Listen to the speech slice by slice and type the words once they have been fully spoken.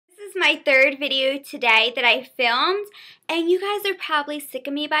my third video today that I filmed, and you guys are probably sick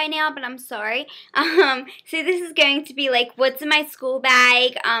of me by now, but I'm sorry. So this is going to be like what's in my school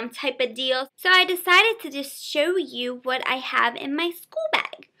bag type of deal. So I decided to just show you what I have in my school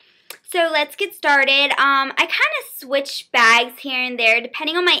bag. So let's get started. I kind of switch bags here and there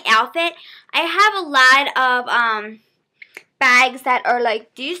depending on my outfit. I have a lot of bags that are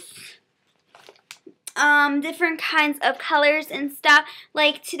like this. Different kinds of colors and stuff.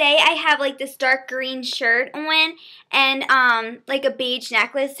 Like today I have like this dark green shirt on and like a beige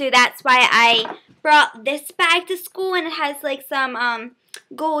necklace, so that's why I brought this bag to school, and it has like some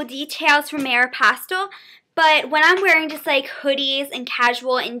gold details from Aeropostale. But when I'm wearing just like hoodies and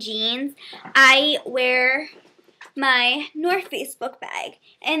casual and jeans, I wear my North Face book bag.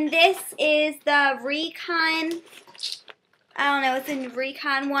 And this is the Recon, I don't know, it's a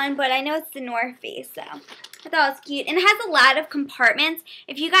Recon one, but I know it's the North Face, so I thought it was cute. And it has a lot of compartments.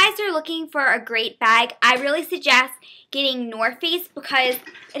 If you guys are looking for a great bag, I really suggest getting North Face because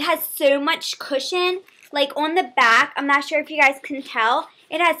it has so much cushion. Like on the back, I'm not sure if you guys can tell,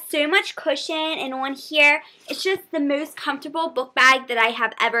 it has so much cushion, and on here, it's just the most comfortable book bag that I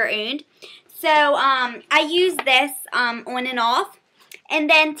have ever owned. So I use this on and off. And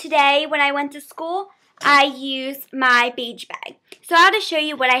then today when I went to school, I used my beige bag. So I'll just show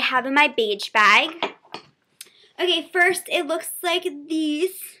you what I have in my beige bag. Okay, first it looks like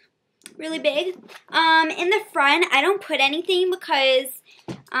these, really big. In the front, I don't put anything because,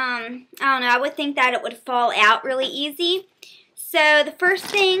 I don't know, I would think that it would fall out really easy. So the first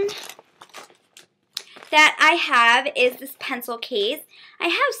thing that I have is this pencil case. I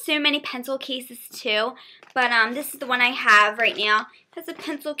have so many pencil cases too, but this is the one I have right now. It has a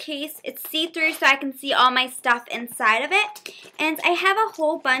pencil case. It's see-through so I can see all my stuff inside of it. And I have a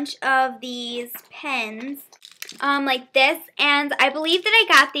whole bunch of these pens like this, and I believe that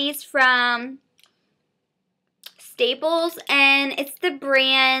I got these from Staples, and it's the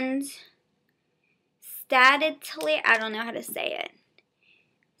brand Statilier. I don't know how to say it.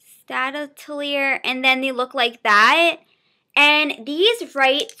 Statilier, and then they look like that. And these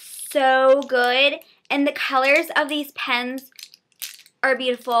write so good, and the colors of these pens are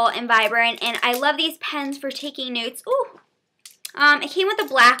beautiful and vibrant, and I love these pens for taking notes. Ooh, it came with a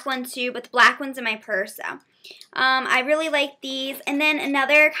black one too, but the black one's in my purse, so I really like these. And then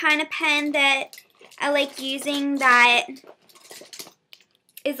another kind of pen that I like using that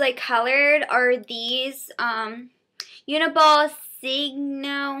is like colored are these Uniball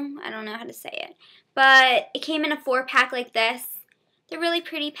Signo. I don't know how to say it, but it came in a 4-pack like this. They're really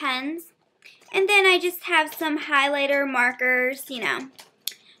pretty pens. And then I just have some highlighter markers, you know,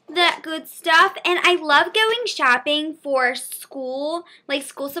 that good stuff. And I love going shopping for school, like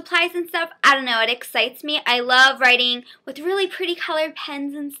school supplies and stuff. I don't know, it excites me. I love writing with really pretty colored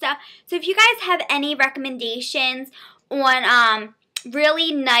pens and stuff. So if you guys have any recommendations on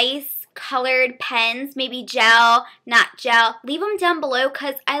really nice colored pens, maybe gel, not gel, leave them down below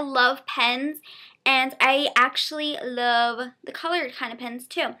because I love pens. And I actually love the colored kind of pens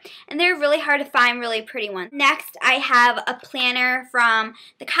too. And they're really hard to find really pretty ones. Next, I have a planner from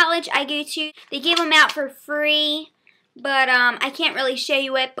the college I go to. They gave them out for free, but I can't really show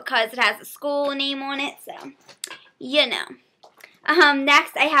you it because it has a school name on it, so you know.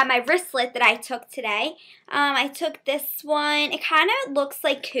 Next, I have my wristlet that I took today. I took this one. It kind of looks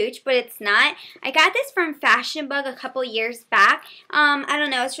like Coach, but it's not. I got this from Fashion Bug a couple years back. I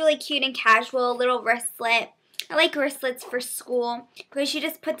don't know. It's really cute and casual, little wristlet. I like wristlets for school because you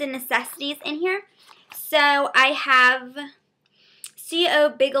just put the necessities in here. So I have C.O.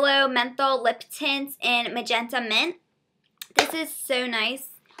 Bigelow Menthol Lip Tints in Magenta Mint. This is so nice.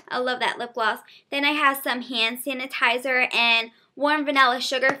 I love that lip gloss. Then I have some hand sanitizer and warm vanilla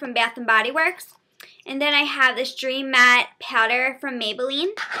sugar from Bath & Body Works. And then I have this Dream Matte powder from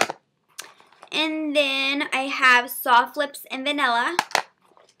Maybelline. And then I have Soft Lips and Vanilla.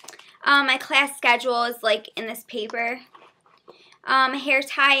 My class schedule is like in this paper. A hair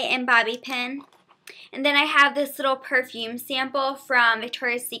tie and bobby pin. And then I have this little perfume sample from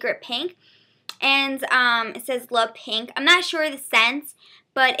Victoria's Secret Pink. And it says Love Pink. I'm not sure the scent,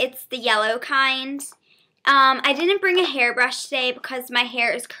 but it's the yellow kind. I didn't bring a hairbrush today because my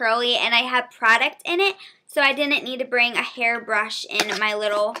hair is curly and I have product in it, so I didn't need to bring a hairbrush in my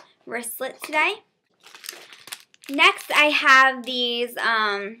little wristlet today. Next, I have these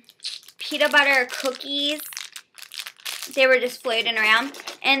peanut butter cookies. They were just floating around.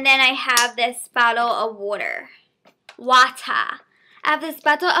 And then I have this bottle of water. I have this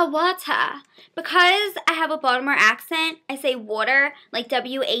bottle of water. Because I have a Baltimore accent, I say water, like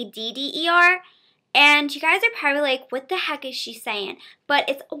W-A-D-D-E-R. And you guys are probably like, what the heck is she saying? But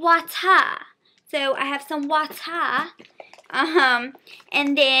it's water. So I have some water.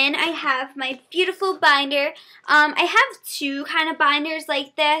 And then I have my beautiful binder. I have two kind of binders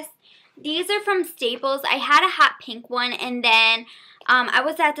like this. These are from Staples. I had a hot pink one, and then I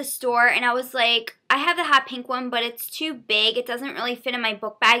was at the store and I was like, I have the hot pink one, but it's too big. It doesn't really fit in my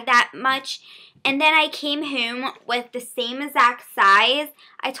book bag that much. And then I came home with the same exact size.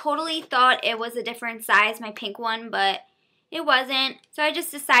 I totally thought it was a different size, my pink one, but it wasn't. So I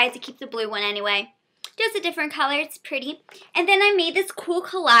just decided to keep the blue one anyway. Just a different color. It's pretty. And then I made this cool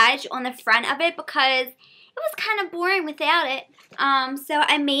collage on the front of it because it was kind of boring without it. So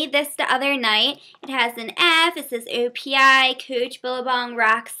I made this the other night. It has an F. It says OPI, Coach, Billabong,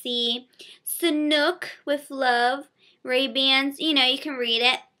 Roxy, Sanook with love, Ray-Bans. You know, you can read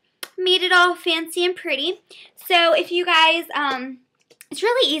it. Made it all fancy and pretty. So if you guys, it's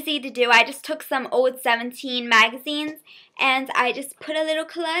really easy to do. I just took some old 17 magazines and I just put a little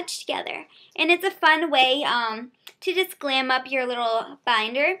collage together. And it's a fun way to just glam up your little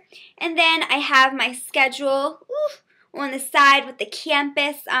binder. And then I have my schedule on the side with the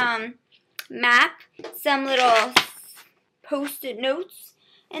campus map, some little post-it notes.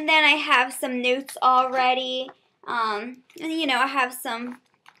 And then I have some notes already. And you know, I have some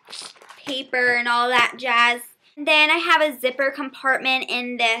paper and all that jazz. And then I have a zipper compartment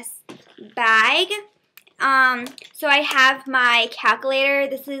in this bag. So I have my calculator.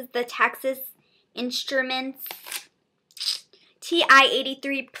 This is the Texas Instruments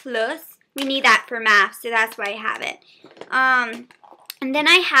TI-83 Plus. We need that for math, so that's why I have it. And then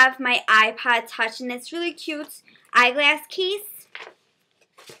I have my iPod Touch in this really cute eyeglass case,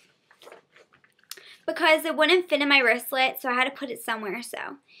 because it wouldn't fit in my wristlet, so I had to put it somewhere.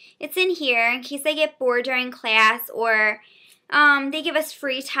 So it's in here in case I get bored during class, or they give us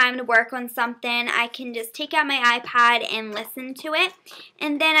free time to work on something. I can just take out my iPod and listen to it.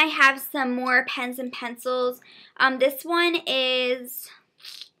 And then I have some more pens and pencils. This one is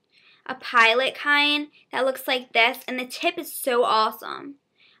a Pilot kind that looks like this, and the tip is so awesome.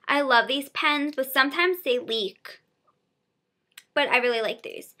 I love these pens, but sometimes they leak. But I really like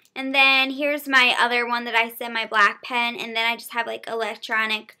these. And then here's my other one that I said, my black pen, and then I just have like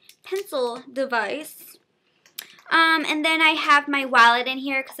electronic pencil device. And then I have my wallet in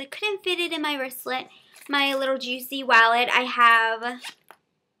here because I couldn't fit it in my wristlet. My little juicy wallet. I have,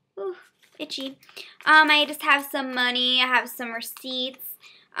 itchy. I just have some money. I have some receipts,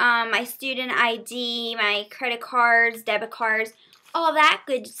 my student ID, my credit cards, debit cards, all that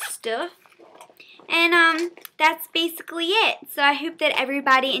good stuff. And that's basically it. So I hope that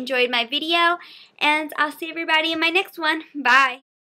everybody enjoyed my video, and I'll see everybody in my next one. Bye.